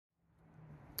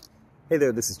Hey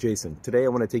there, this is Jason. Today I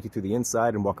want to take you through the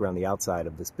inside and walk around the outside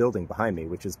of this building behind me,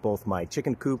 which is both my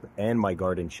chicken coop and my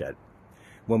garden shed.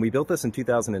 When we built this in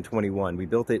 2021, we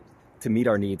built it to meet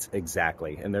our needs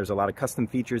exactly. And there's a lot of custom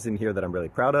features in here that I'm really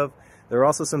proud of. There are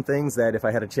also some things that if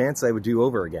I had a chance, I would do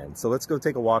over again. So let's go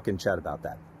take a walk and chat about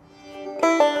that.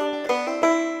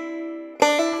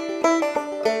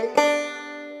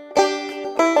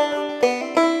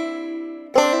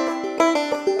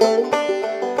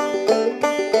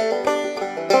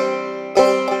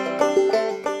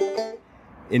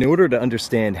 In order to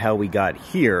understand how we got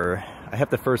here, I have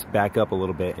to first back up a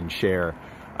little bit and share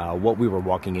what we were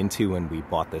walking into when we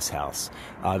bought this house.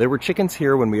 There were chickens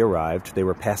here when we arrived. They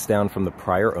were passed down from the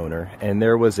prior owner, and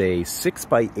there was a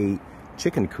 6x8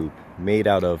 chicken coop made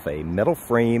out of a metal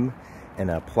frame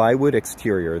and a plywood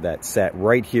exterior that sat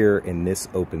right here in this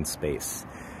open space.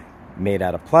 Made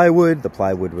out of plywood, the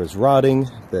plywood was rotting.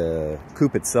 The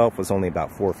coop itself was only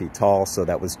about 4 feet tall, so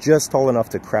that was just tall enough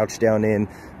to crouch down in,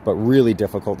 but really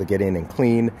difficult to get in and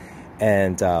clean.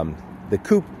 And the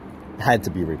coop had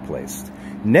to be replaced.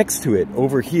 Next to it,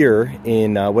 over here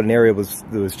in what an area was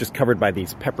just covered by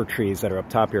these pepper trees that are up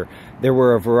top here, there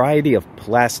were a variety of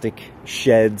plastic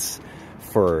sheds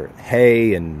for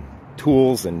hay and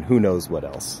tools and who knows what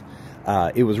else.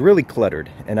 It was really cluttered,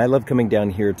 and I love coming down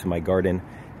here to my garden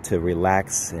to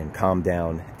relax and calm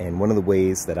down, and one of the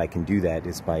ways that I can do that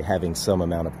is by having some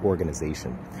amount of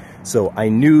organization. So I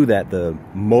knew that the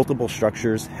multiple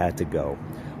structures had to go.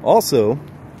 Also,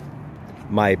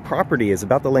 my property is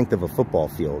about the length of a football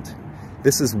field.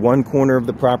 This is one corner of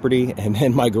the property, and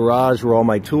then my garage where all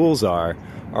my tools are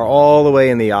all the way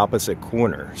in the opposite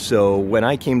corner. So when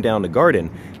I came down to garden,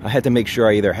 I had to make sure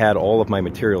I either had all of my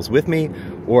materials with me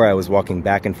or I was walking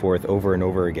back and forth over and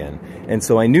over again. And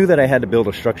so I knew that I had to build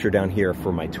a structure down here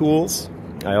for my tools.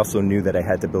 I also knew that I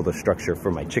had to build a structure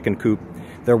for my chicken coop.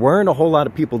 There weren't a whole lot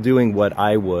of people doing what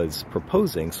I was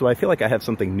proposing, so I feel like I have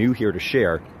something new here to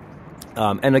share.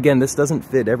 And again, this doesn't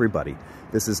fit everybody.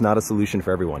 This is not a solution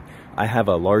for everyone. I have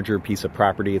a larger piece of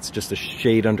property. It's just a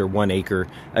shade under 1 acre.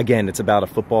 Again, it's about a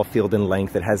football field in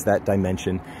length. It has that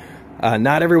dimension.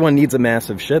 Not everyone needs a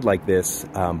massive shed like this,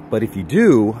 but if you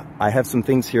do, I have some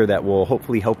things here that will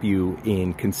hopefully help you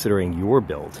in considering your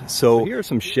build. So here are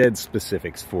some shed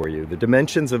specifics for you. The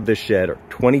dimensions of this shed are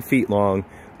 20 feet long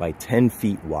by 10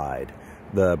 feet wide.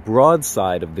 The broad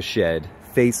side of the shed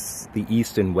face the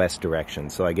east and west direction,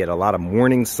 so I get a lot of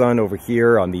morning sun over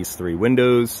here on these 3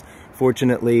 windows.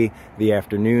 Fortunately, the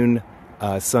afternoon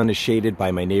sun is shaded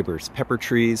by my neighbor's pepper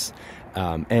trees,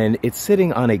 and it's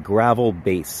sitting on a gravel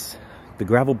base. The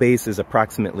gravel base is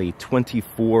approximately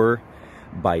 24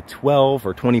 by 12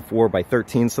 or 24 by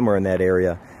 13, somewhere in that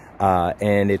area,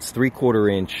 and it's 3/4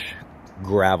 inch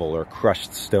gravel or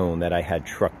crushed stone that I had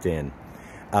trucked in.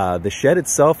 The shed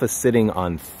itself is sitting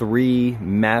on 3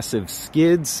 massive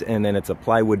skids, and then it's a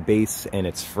plywood base, and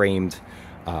it's framed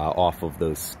off of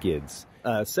those skids.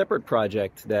 A separate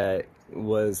project that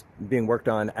was being worked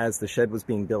on as the shed was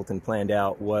being built and planned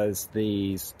out was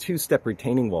these 2-step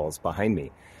retaining walls behind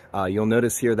me. You'll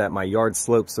notice here that my yard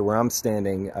slopes, so where I'm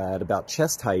standing at about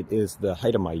chest height is the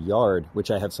height of my yard,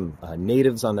 which I have some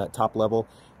natives on that top level.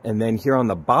 And then here on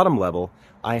the bottom level,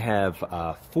 I have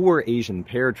 4 Asian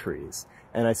pear trees.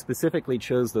 And I specifically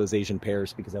chose those Asian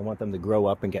pears because I want them to grow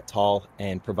up and get tall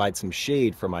and provide some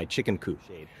shade for my chicken coop.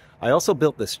 I also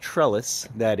built this trellis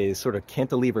that is sort of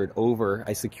cantilevered over.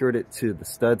 I secured it to the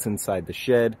studs inside the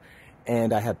shed,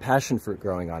 and I have passion fruit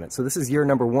growing on it. So this is year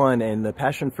number 1, and the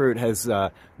passion fruit has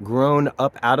grown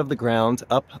up out of the ground,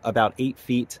 up about 8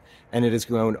 feet, and it has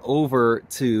grown over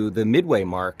to the midway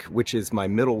mark, which is my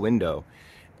middle window.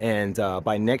 And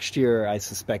by next year, I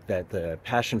suspect that the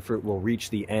passion fruit will reach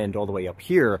the end all the way up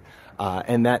here,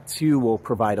 and that too will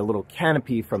provide a little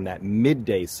canopy from that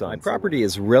midday sun. My property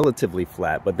is relatively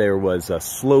flat, but there was a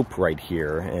slope right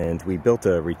here, and we built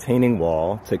a retaining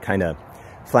wall to kind of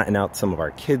flatten out some of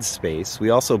our kids' space. We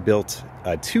also built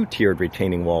a 2-tiered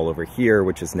retaining wall over here,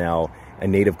 which is now a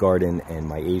native garden and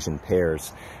my Asian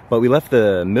pears. But we left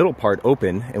the middle part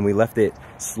open, and we left it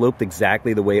sloped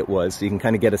exactly the way it was, so you can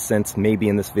kind of get a sense maybe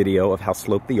in this video of how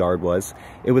sloped the yard was.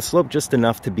 It was sloped just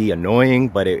enough to be annoying,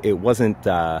 but it wasn't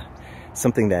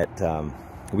something that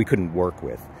we couldn't work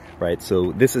with, right?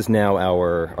 So this is now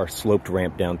our sloped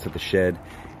ramp down to the shed,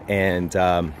 and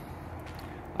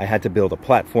I had to build a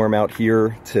platform out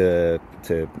here to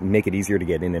make it easier to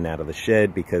get in and out of the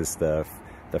shed because the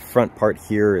The front part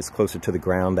here is closer to the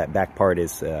ground. That back part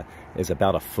is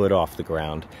about a foot off the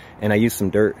ground. And I used some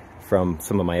dirt from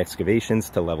some of my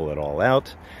excavations to level it all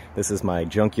out. This is my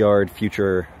junkyard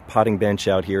future potting bench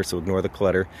out here, so ignore the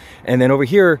clutter. And then over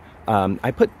here,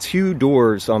 I put 2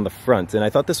 doors on the front, and I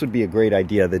thought this would be a great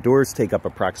idea. The doors take up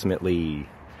approximately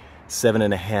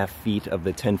 7.5 feet of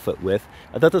the 10-foot width.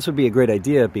 I thought this would be a great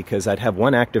idea because I'd have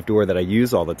one active door that I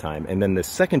use all the time, and then the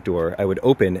second door I would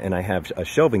open and I have a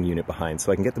shelving unit behind,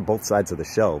 so I can get to both sides of the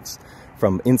shelves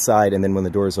from inside, and then when the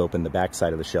doors open, the back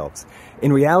side of the shelves.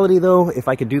 In reality though, if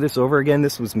I could do this over again,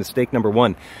 this was mistake number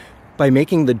 1. By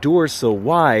making the doors so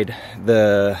wide,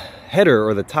 the header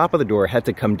or the top of the door had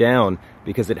to come down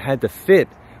because it had to fit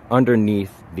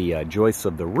underneath the joists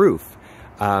of the roof.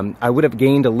 I would have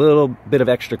gained a little bit of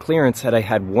extra clearance had I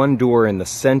had one door in the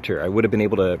center. I would have been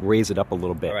able to raise it up a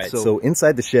little bit. Right, so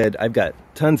inside the shed, I've got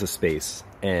tons of space.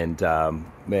 And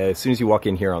as soon as you walk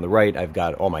in here on the right, I've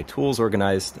got all my tools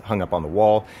organized, hung up on the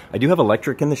wall. I do have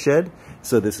electric in the shed.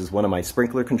 So this is one of my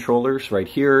sprinkler controllers right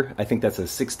here. I think that's a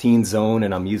 16 zone,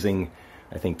 and I'm using,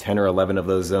 I think, 10 or 11 of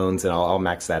those zones, and I'll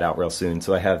max that out real soon.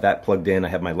 So I have that plugged in. I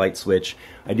have my light switch.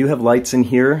 I do have lights in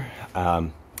here.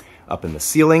 Up in the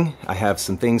ceiling, I have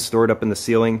some things stored up in the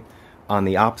ceiling. On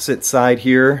the opposite side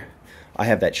here, I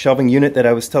have that shelving unit that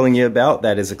I was telling you about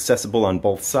that is accessible on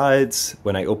both sides.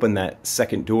 When I open that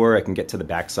second door, I can get to the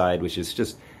back side, which is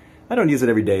just, I don't use it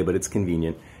every day, but it's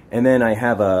convenient. And then I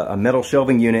have a metal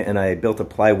shelving unit, and I built a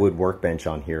plywood workbench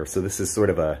on here. So this is sort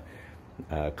of a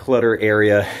clutter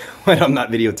area. When I'm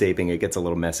not videotaping, it gets a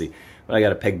little messy. But I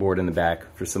got a pegboard in the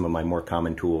back for some of my more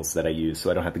common tools that I use, so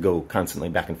I don't have to go constantly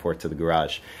back and forth to the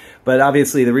garage. But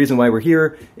obviously the reason why we're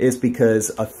here is because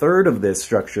a third of this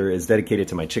structure is dedicated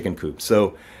to my chicken coop.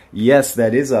 So yes,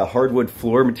 that is a hardwood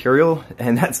floor material,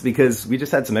 and that's because we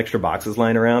just had some extra boxes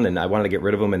lying around and I wanted to get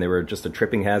rid of them, and they were just a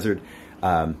tripping hazard.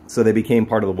 So they became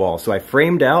part of the wall. So I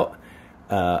framed out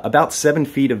about 7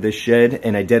 feet of this shed,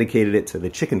 and I dedicated it to the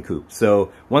chicken coop.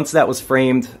 So once that was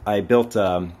framed, I built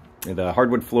the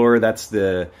hardwood floor. That's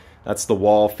the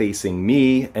wall facing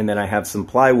me, and then I have some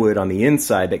plywood on the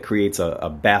inside that creates a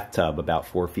bathtub about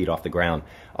 4 feet off the ground.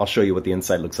 I'll show you what the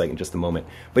inside looks like in just a moment.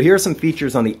 But here are some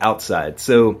features on the outside.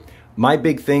 So my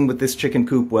big thing with this chicken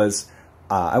coop was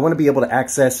I want to be able to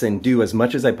access and do as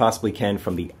much as I possibly can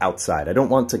from the outside. I don't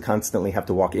want to constantly have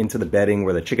to walk into the bedding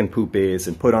where the chicken poop is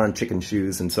and put on chicken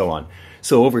shoes and so on.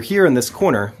 So over here in this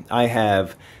corner, I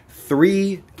have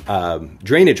 3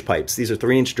 drainage pipes. These are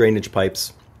 3-inch drainage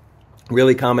pipes.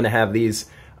 Really common to have these.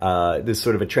 This is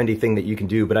sort of a trendy thing that you can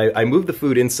do, but I moved the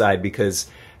food inside because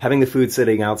having the food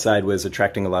sitting outside was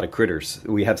attracting a lot of critters.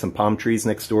 We had some palm trees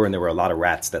next door, and there were a lot of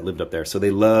rats that lived up there, so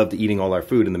they loved eating all our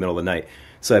food in the middle of the night.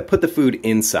 So I put the food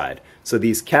inside. So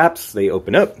these caps, they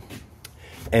open up,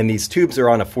 and these tubes are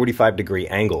on a 45-degree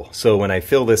angle. So when I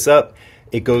fill this up,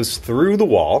 it goes through the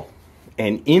wall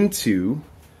and into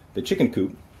the chicken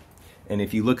coop. And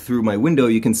if you look through my window,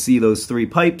 you can see those 3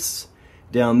 pipes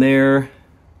down there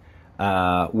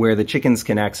where the chickens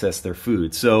can access their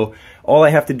food. So all I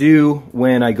have to do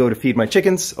when I go to feed my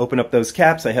chickens, open up those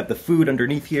caps. I have the food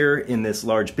underneath here in this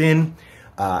large bin.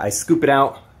 I scoop it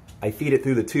out. I feed it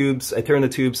through the tubes. I turn the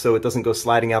tubes so it doesn't go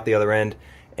sliding out the other end.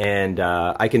 And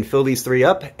I can fill these 3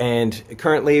 up. And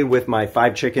currently with my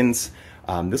 5 chickens,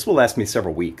 this will last me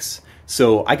several weeks.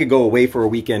 So I could go away for a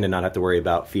weekend and not have to worry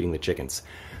about feeding the chickens.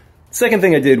 Second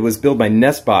thing I did was build my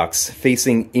nest box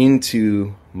facing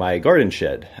into my garden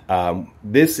shed.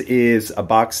 This is a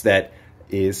box that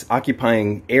is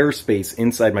occupying airspace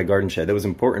inside my garden shed. That was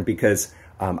important because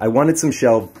I wanted some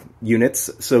shelf units.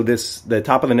 So the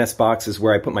top of the nest box is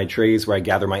where I put my trays, where I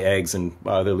gather my eggs and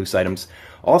other loose items.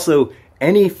 Also,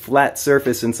 any flat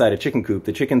surface inside a chicken coop,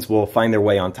 the chickens will find their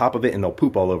way on top of it and they'll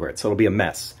poop all over it. So it'll be a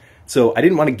mess. So I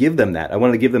didn't want to give them that. I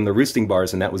wanted to give them the roosting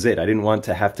bars, and that was it. I didn't want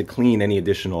to have to clean any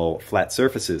additional flat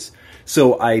surfaces.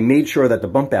 So I made sure that the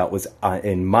bump out was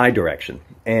in my direction.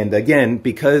 And again,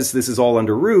 because this is all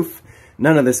under roof,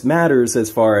 none of this matters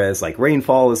as far as like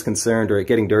rainfall is concerned or it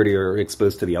getting dirty or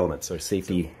exposed to the elements. Or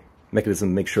safety mechanism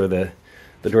to make sure the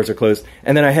doors are closed.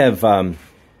 And then I have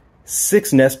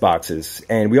 6 nest boxes.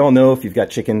 And we all know if you've got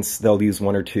chickens, they'll use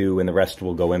 1 or 2 and the rest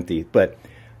will go empty. But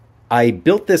I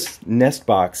built this nest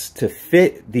box to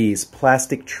fit these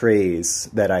plastic trays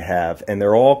that I have, and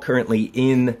they're all currently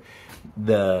in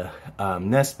the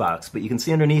nest box. But you can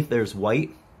see underneath there's white,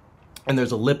 and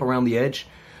there's a lip around the edge.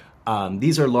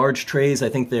 These are large trays. I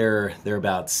think they're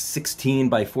about 16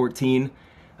 by 14.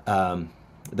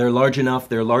 They're large enough.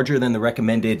 They're larger than the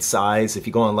recommended size. If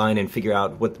you go online and figure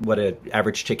out what an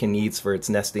average chicken needs for its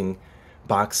nesting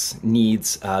box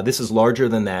needs, this is larger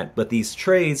than that. But these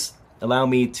trays allow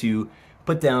me to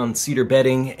put down cedar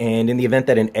bedding, and in the event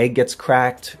that an egg gets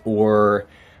cracked or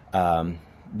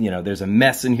there's a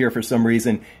mess in here for some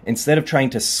reason, instead of trying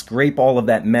to scrape all of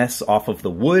that mess off of the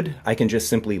wood, I can just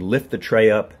simply lift the tray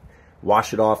up,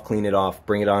 wash it off, clean it off,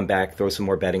 bring it on back, throw some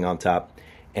more bedding on top,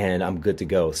 and I'm good to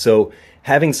go. So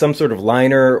having some sort of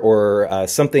liner or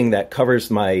something that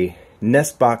covers my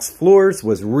nest box floors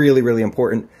was really, really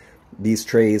important. These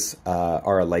trays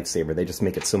are a lifesaver. They just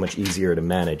make it so much easier to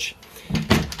manage.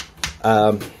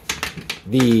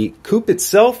 The coop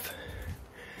itself,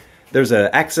 there's an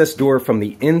access door from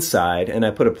the inside, and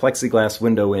I put a plexiglass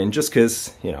window in just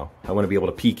because, I want to be able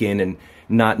to peek in and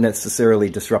not necessarily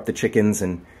disrupt the chickens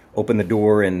and open the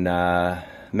door and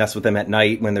mess with them at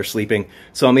night when they're sleeping.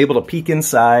 So I'm able to peek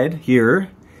inside here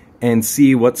and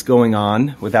see what's going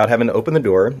on without having to open the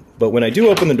door. But when I do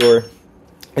open the door,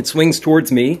 it swings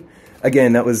towards me.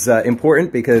 Again, that was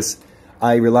important because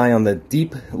I rely on the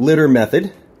deep litter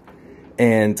method,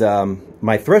 and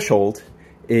my threshold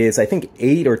is, I think,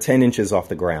 8 or 10 inches off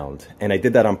the ground. And I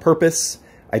did that on purpose.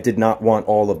 I did not want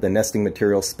all of the nesting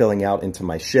material spilling out into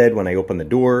my shed when I opened the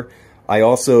door. I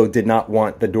also did not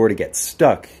want the door to get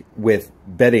stuck with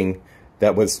bedding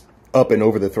that was up and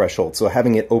over the threshold. So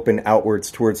having it open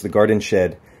outwards towards the garden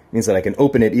shed means that I can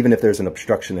open it even if there's an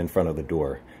obstruction in front of the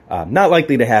door. Not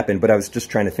likely to happen, but I was just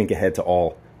trying to think ahead to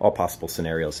all possible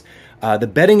scenarios. The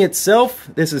bedding itself,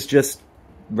 this is just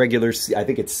regular, I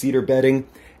think it's cedar bedding.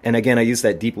 And again, I use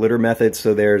that deep litter method.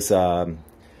 So there's,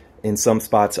 in some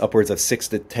spots, upwards of 6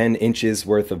 to 10 inches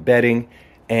worth of bedding.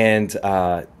 And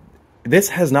this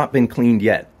has not been cleaned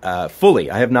yet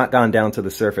fully. I have not gone down to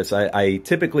the surface. I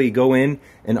typically go in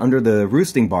and under the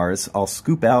roosting bars, I'll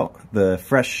scoop out the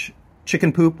fresh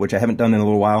chicken poop, which I haven't done in a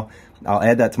little while. I'll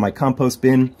add that to my compost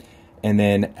bin. And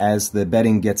then as the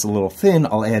bedding gets a little thin,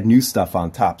 I'll add new stuff on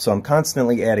top. So I'm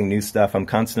constantly adding new stuff. I'm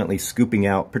constantly scooping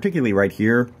out, particularly right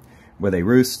here where they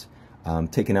roost,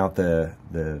 taking out the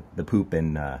poop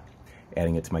and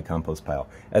adding it to my compost pile.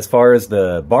 As far as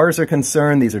the bars are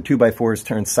concerned, these are 2x4s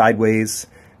turned sideways.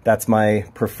 That's my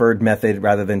preferred method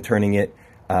rather than turning it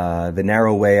the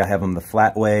narrow way. I have them the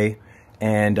flat way.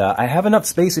 And I have enough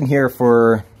space in here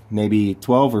for maybe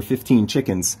 12 or 15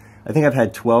 chickens. I think I've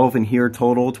had 12 in here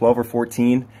total, 12 or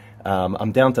 14.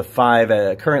 I'm down to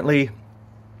 5 currently.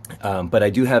 But I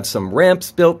do have some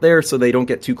ramps built there so they don't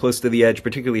get too close to the edge,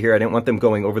 particularly here. I didn't want them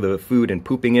going over the food and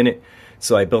pooping in it.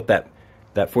 So I built that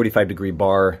 45-degree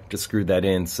bar, just screwed that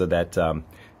in so that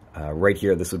right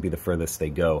here, this would be the furthest they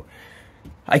go.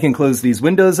 I can close these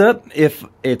windows up if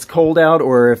it's cold out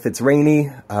or if it's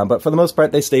rainy, but for the most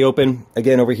part, they stay open.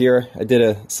 Again, over here, I did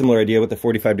a similar idea with the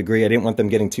 45-degree. I didn't want them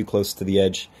getting too close to the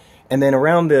edge. And then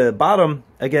around the bottom,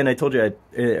 again, I told you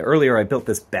earlier I built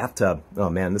this bathtub. Oh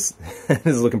man, this, this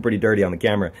is looking pretty dirty on the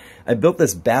camera. I built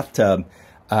this bathtub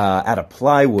out of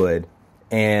plywood,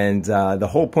 and the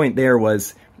whole point there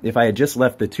was if I had just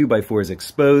left the 2x4s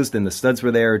exposed and the studs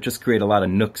were there, just create a lot of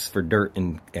nooks for dirt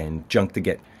and junk to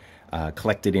get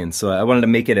collected in. So I wanted to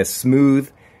make it as smooth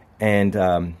and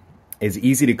as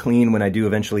easy to clean when I do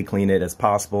eventually clean it as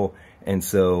possible. And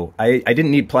so I didn't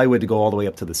need plywood to go all the way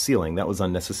up to the ceiling. That was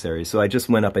unnecessary. So I just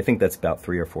went up, I think that's about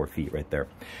 3 or 4 feet right there.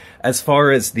 As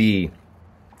far as the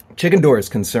chicken door is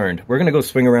concerned, we're going to go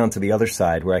swing around to the other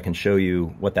side where I can show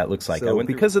you what that looks like. So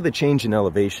because of the change in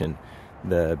elevation,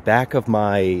 the back of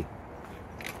my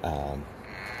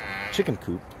chicken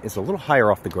coop is a little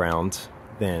higher off the ground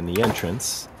than the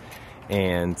entrance.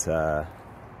 And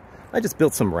I just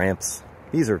built some ramps.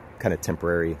 These are kind of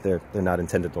temporary. They're not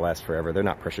intended to last forever. They're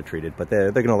not pressure treated, but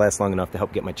they're going to last long enough to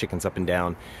help get my chickens up and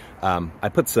down. I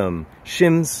put some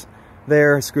shims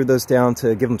there, screwed those down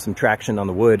to give them some traction on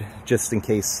the wood, just in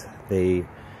case they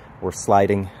were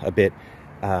sliding a bit.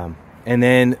 And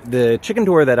then the chicken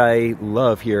door that I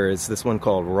love here is this one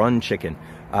called Run Chicken.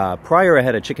 Prior, I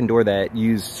had a chicken door that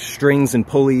used strings and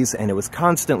pulleys, and it was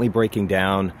constantly breaking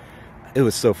down. It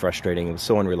was so frustrating. It was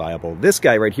so unreliable. This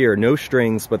guy right here, no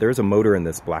strings, but there's a motor in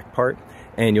this black part.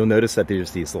 And you'll notice that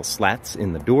there's these little slats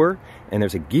in the door, and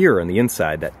there's a gear on the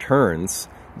inside that turns,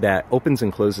 that opens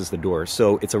and closes the door.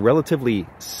 So it's a relatively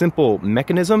simple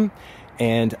mechanism,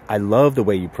 and I love the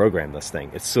way you program this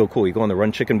thing. It's so cool. You go on the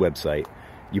Run Chicken website,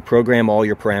 you program all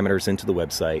your parameters into the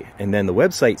website, and then the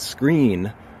website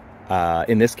screen,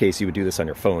 in this case, you would do this on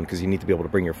your phone because you need to be able to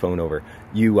bring your phone over.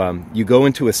 You go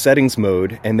into a settings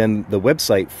mode, and then the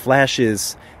website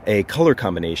flashes a color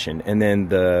combination, and then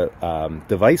the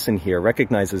device in here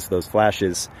recognizes those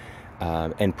flashes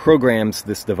and programs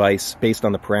this device based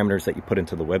on the parameters that you put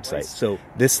into the website. So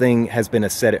this thing has been a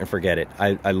set it and forget it.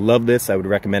 I love this. I would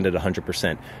recommend it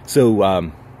 100%.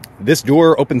 So this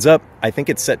door opens up. I think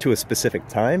it's set to a specific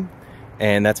time.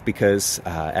 And that's because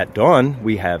at dawn,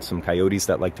 we have some coyotes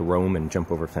that like to roam and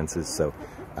jump over fences. So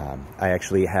I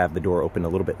actually have the door open a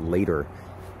little bit later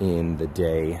in the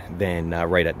day than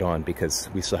right at dawn because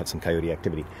we still have some coyote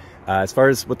activity. As far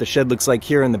as what the shed looks like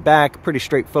here in the back, pretty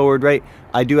straightforward, right?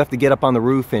 I do have to get up on the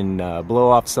roof and blow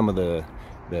off some of the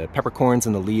peppercorns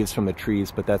and the leaves from the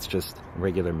trees, but that's just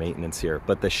regular maintenance here.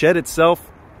 But the shed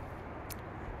itself,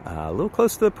 a little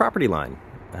close to the property line.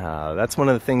 That's one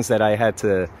of the things that I had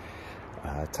to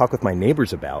talk with my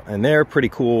neighbors about, and they're pretty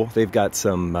cool. They've got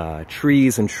some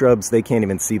trees and shrubs. They can't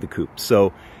even see the coop.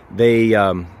 So they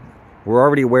were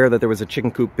already aware that there was a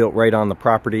chicken coop built right on the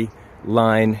property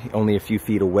line, only a few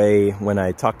feet away. When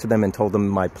I talked to them and told them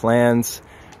my plans,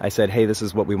 I said, hey, this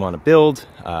is what we want to build.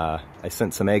 I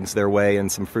sent some eggs their way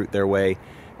and some fruit their way,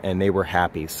 and they were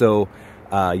happy. So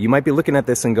you might be looking at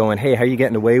this and going, hey, how are you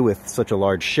getting away with such a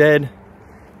large shed?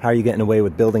 How are you getting away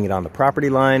with building it on the property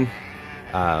line?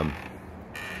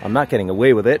 I'm not getting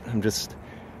away with it. I'm just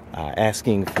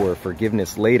asking for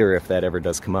forgiveness later if that ever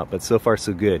does come up. But so far,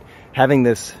 so good. Having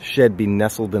this shed be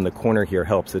nestled in the corner here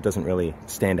helps. It doesn't really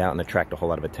stand out and attract a whole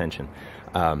lot of attention.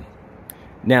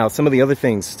 Now, some of the other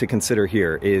things to consider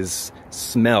here is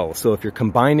smell. So if you're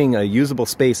combining a usable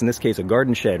space, in this case a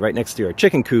garden shed, right next to your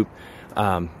chicken coop,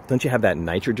 don't you have that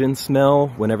nitrogen smell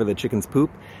whenever the chickens poop?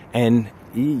 And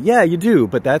yeah, you do,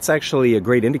 but that's actually a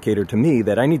great indicator to me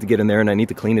that I need to get in there and I need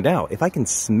to clean it out. If I can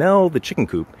smell the chicken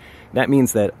coop, that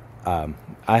means that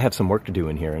I have some work to do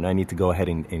in here and I need to go ahead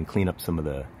and clean up some of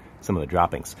the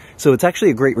droppings. So it's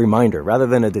actually a great reminder, rather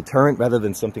than a deterrent, rather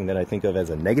than something that I think of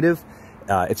as a negative.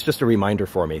 It's just a reminder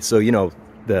for me. So, you know,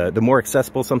 the more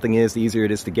accessible something is, the easier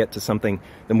it is to get to something,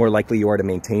 the more likely you are to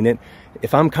maintain it.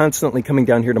 If I'm constantly coming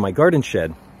down here to my garden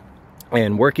shed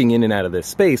and working in and out of this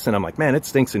space, and I'm like, man, it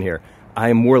stinks in here, I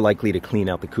am more likely to clean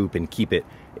out the coop and keep it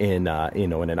in, you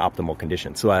know, in an optimal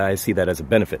condition. So I see that as a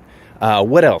benefit.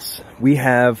 What else? We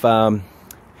have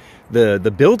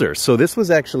the builders. So this was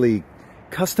actually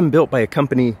custom built by a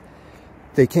company.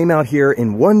 They came out here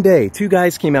in one day. Two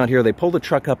guys came out here. They pulled a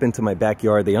truck up into my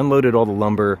backyard. They unloaded all the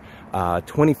lumber,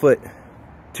 20-foot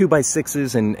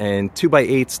 2x6s and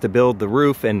 2x8s to build the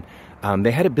roof. And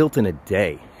they had it built in a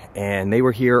day. And they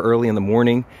were here early in the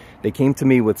morning. They came to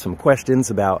me with some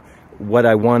questions about what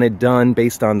I wanted done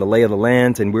based on the lay of the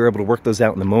land, and we were able to work those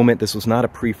out in the moment. This was not a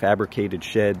prefabricated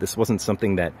shed. This wasn't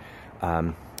something that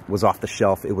was off the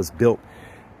shelf. It was built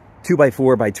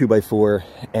 2x4 by 2x4,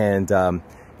 and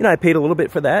you know, I paid a little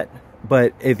bit for that,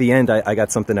 but at the end, I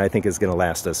got something I think is going to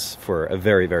last us for a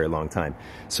very, very long time.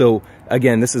 So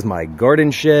again, this is my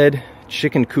garden shed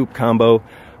chicken coop combo.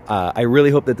 I really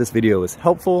hope that this video is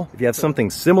helpful. If you have something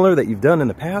similar that you've done in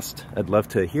the past, I'd love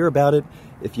to hear about it.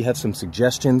 If you have some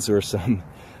suggestions or some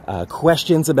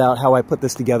questions about how I put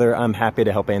this together, I'm happy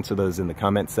to help answer those in the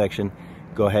comments section.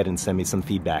 Go ahead and send me some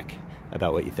feedback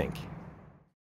about what you think.